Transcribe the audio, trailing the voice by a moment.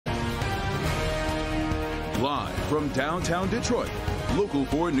Live from downtown Detroit, Local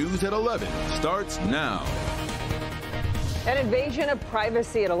 4 News at 11 starts now. An invasion of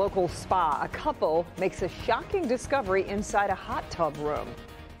privacy at a local spa. A couple makes a shocking discovery inside a hot tub room.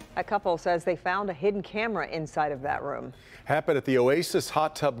 A couple says they found a hidden camera inside of that room. Happened at the Oasis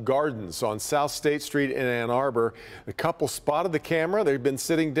Hot Tub Gardens on South State Street in Ann Arbor. The couple spotted the camera. They've been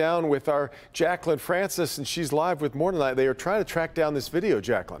sitting down with our Jacqueline Francis, and she's live with more tonight. They are trying to track down this video,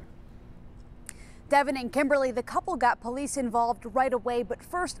 Jacqueline. Devin and Kimberly, the couple got police involved right away, but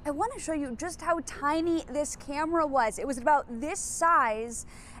first I want to show you just how tiny this camera was. It was about this size,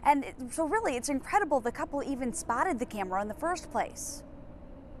 and so really it's incredible the couple even spotted the camera in the first place.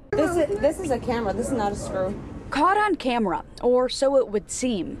 This is a camera, this is not a screw. Caught on camera, or so it would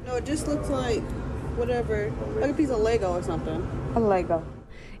seem. No, it just looks like whatever, like a piece of Lego or something. A Lego.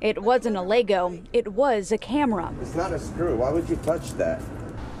 It wasn't a Lego, it was a camera. It's not a screw, why would you touch that?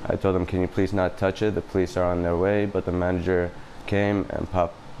 I told them, can you please not touch it? The police are on their way, but the manager came and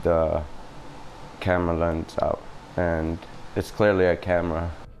popped the camera lens out, and it's clearly a camera.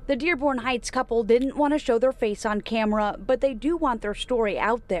 The Dearborn Heights couple didn't want to show their face on camera, but they do want their story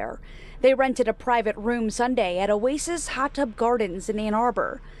out there. They rented a private room Sunday at Oasis Hot Tub Gardens in Ann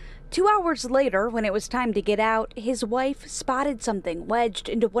Arbor. 2 hours later, when it was time to get out, his wife spotted something wedged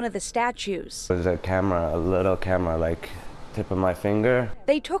into one of the statues. It was a camera, a little camera, like tip of my finger.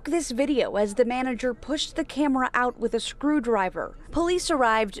 They took this video as the manager pushed the camera out with a screwdriver. Police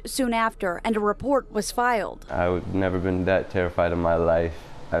arrived soon after, and a report was filed. I've never been that terrified in my life.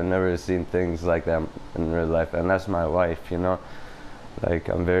 I've never seen things like that in real life, and that's my wife, you know? Like,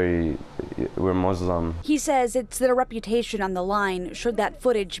 we're Muslim. He says it's their reputation on the line should that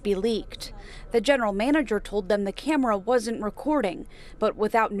footage be leaked. The general manager told them the camera wasn't recording, but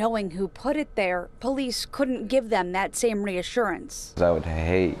without knowing who put it there, police couldn't give them that same reassurance. I would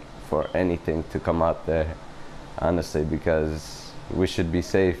hate for anything to come out there, honestly, because we should be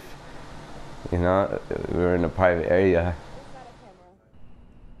safe. You know, we're in a private area.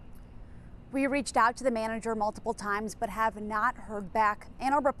 We reached out to the manager multiple times but have not heard back.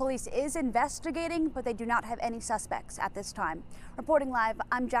 Ann Arbor Police is investigating, but they do not have any suspects at this time. Reporting live,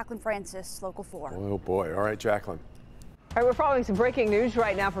 I'm Jacqueline Francis, Local 4. Oh boy. All right, Jacqueline. All right, we're following some breaking news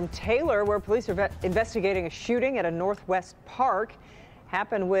right now from Taylor, where police are investigating a shooting at a Northwest park.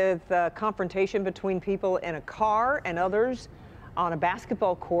 Happened with a confrontation between people in a car and others on a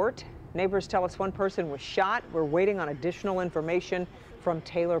basketball court. Neighbors tell us one person was shot. We're waiting on additional information from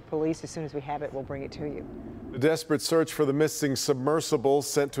Taylor Police. As soon as we have it, we'll bring it to you. The desperate search for the missing submersible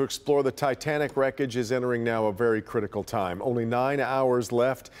sent to explore the Titanic wreckage is entering now a very critical time. Only 9 hours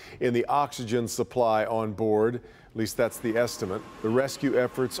left in the oxygen supply on board. At least that's the estimate. The rescue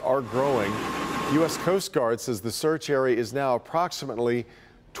efforts are growing. U.S. Coast Guard says the search area is now approximately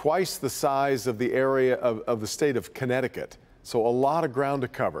twice the size of the area of the state of Connecticut. So a lot of ground to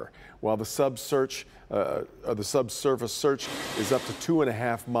cover, while the subsurface search is up to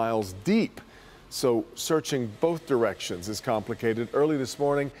 2.5 miles deep. So searching both directions is complicated. Early this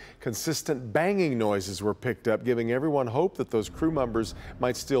morning, consistent banging noises were picked up, giving everyone hope that those crew members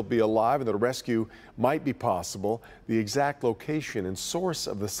might still be alive and that a rescue might be possible. The exact location and source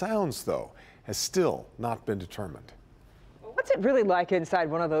of the sounds, though, has still not been determined. What's it really like inside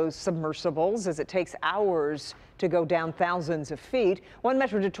one of those submersibles, as it takes hours to go down thousands of feet? One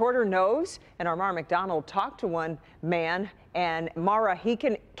Metro Detroiter knows, and our Mara McDonald talked to one man, and Mara,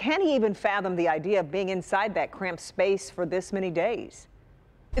 can he even fathom the idea of being inside that cramped space for this many days?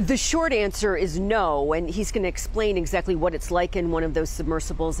 The short answer is no, and he's going to explain exactly what it's like in one of those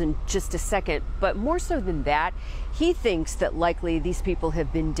submersibles in just a second. But more so than that, he thinks that likely these people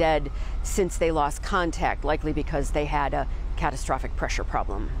have been dead since they lost contact, likely because they had a catastrophic pressure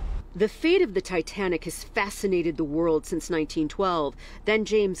problem. The fate of the Titanic has fascinated the world since 1912. Then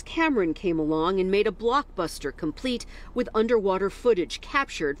James Cameron came along and made a blockbuster complete with underwater footage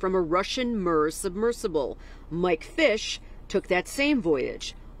captured from a Russian Mir submersible. Mike Fish took that same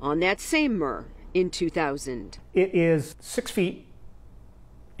voyage on that same Mir in 2000. It is 6 feet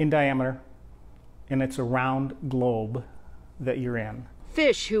in diameter, and it's a round globe that you're in.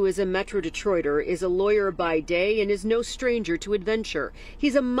 Fish, who is a Metro Detroiter, is a lawyer by day and is no stranger to adventure.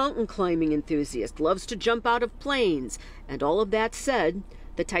 He's a mountain climbing enthusiast, loves to jump out of planes. And all of that said,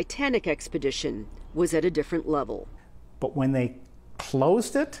 the Titanic expedition was at a different level. But when they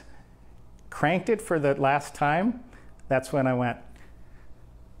closed it, cranked it for the last time, that's when I went,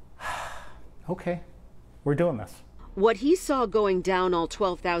 okay, we're doing this. What he saw going down all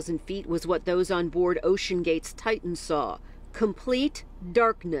 12,000 feet was what those on board OceanGate's Titan saw. Complete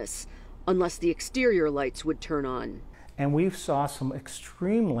darkness, unless the exterior lights would turn on. And we saw some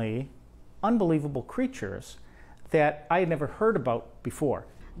extremely unbelievable creatures that I had never heard about before.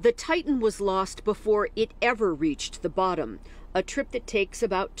 The Titan was lost before it ever reached the bottom, a trip that takes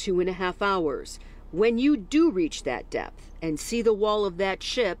about 2.5 hours. When you do reach that depth and see the wall of that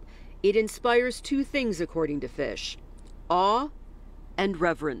ship, it inspires two things, according to Fish: awe and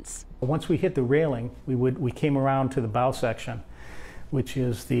reverence. Once we hit the railing, we came around to the bow section, which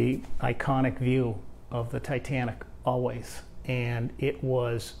is the iconic view of the Titanic always. And it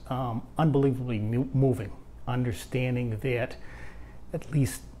was unbelievably moving, understanding that at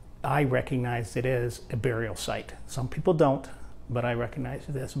least I recognized it as a burial site. Some people don't, but I recognized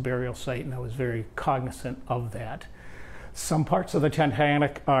it as a burial site, and I was very cognizant of that. Some parts of the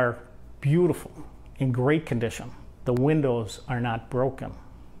Titanic are beautiful, in great condition. The windows are not broken.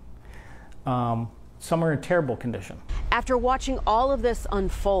 Some are in terrible condition. After watching all of this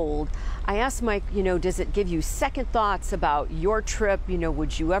unfold, I asked Mike, does it give you second thoughts about your trip?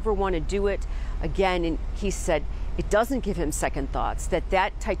 Would you ever want to do it again? And he said it doesn't give him second thoughts,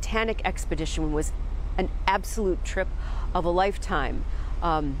 that Titanic expedition was an absolute trip of a lifetime.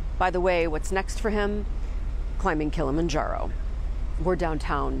 By the way, what's next for him? Climbing Kilimanjaro. We're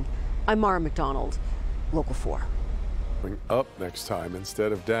downtown. I'm Mara McDonald, Local 4. Up next time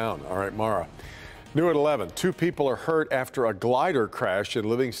instead of down. All right, Mara. New at 11, 2 people are hurt after a glider crash in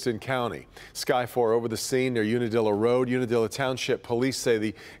Livingston County. Sky 4 over the scene near Unadilla Road. Unadilla Township police say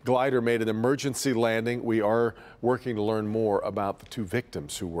the glider made an emergency landing. We are working to learn more about the 2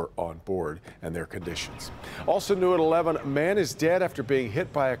 victims who were on board and their conditions. Also new at 11, a man is dead after being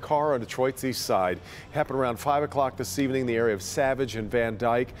hit by a car on Detroit's east side. It happened around 5 o'clock this evening in the area of Savage and Van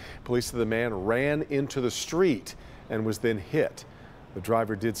Dyke. Police say the man ran into the street and was then hit. The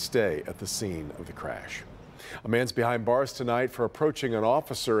driver did stay at the scene of the crash. A man's behind bars tonight for approaching an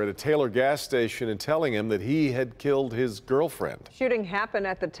officer at a Taylor gas station and telling him that he had killed his girlfriend. Shooting happened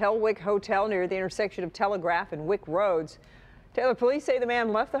at the Telwick Hotel near the intersection of Telegraph and Wick Roads. Taylor police say the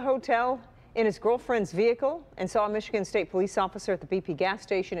man left the hotel in his girlfriend's vehicle and saw a Michigan State police officer at the BP gas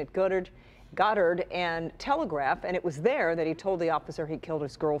station at Goddard and Telegraph, and it was there that he told the officer he killed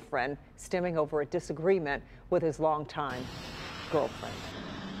his girlfriend, stemming over a disagreement with his longtime girlfriend.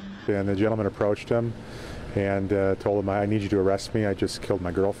 And the gentleman approached him and told him, "I need you to arrest me. I just killed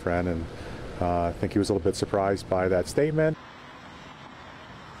my girlfriend." And I think he was a little bit surprised by that statement.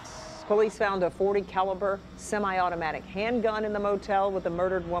 Police found a .40 caliber semi-automatic handgun in the motel with the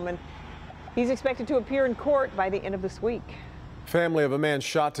murdered woman. He's expected to appear in court by the end of this week. Family of a man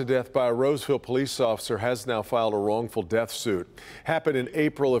shot to death by a Roseville police officer has now filed a wrongful death suit. Happened in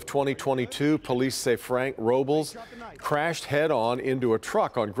April of 2022. Police say Frank Robles crashed head-on into a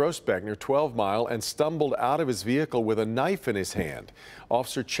truck on Groesbeck near 12 Mile and stumbled out of his vehicle with a knife in his hand.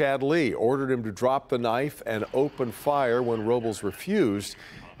 Officer Chad Lee ordered him to drop the knife and open fire when Robles refused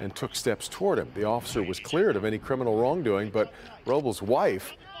and took steps toward him. The officer was cleared of any criminal wrongdoing, but Robles'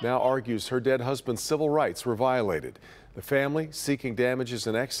 wife now argues her dead husband's civil rights were violated. The family seeking damages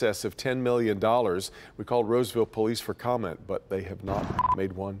in excess of $10 million. We called Roseville police for comment, but they have not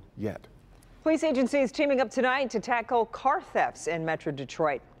made one yet. Police agencies teaming up tonight to tackle car thefts in Metro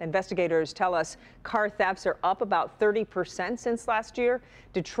Detroit. Investigators tell us car thefts are up about 30% since last year.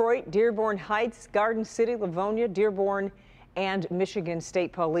 Detroit, Dearborn Heights, Garden City, Livonia, Dearborn, and Michigan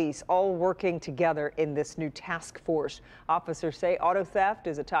State Police all working together in this new task force. Officers say auto theft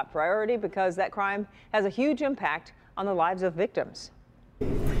is a top priority because that crime has a huge impact on the lives of victims.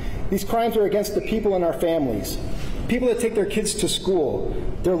 These crimes are against the people in our families, people that take their kids to school,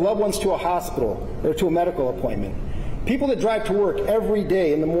 their loved ones to a hospital or to a medical appointment, people that drive to work every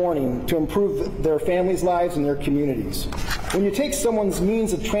day in the morning to improve their families' lives and their communities. When you take someone's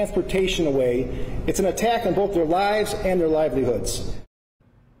means of transportation away, it's an attack on both their lives and their livelihoods.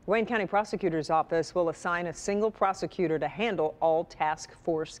 Wayne County Prosecutor's Office will assign a single prosecutor to handle all task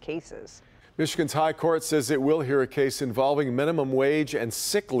force cases. Michigan's High Court says it will hear a case involving minimum wage and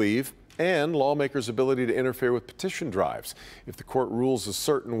sick leave and lawmakers' ability to interfere with petition drives. If the court rules a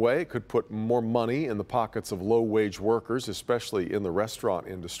certain way, it could put more money in the pockets of low-wage workers, especially in the restaurant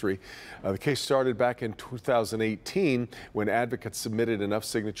industry. The case started back in 2018 when advocates submitted enough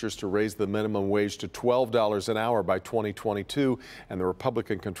signatures to raise the minimum wage to $12 an hour by 2022, and the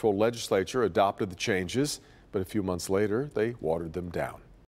Republican-controlled legislature adopted the changes, but a few months later, they watered them down.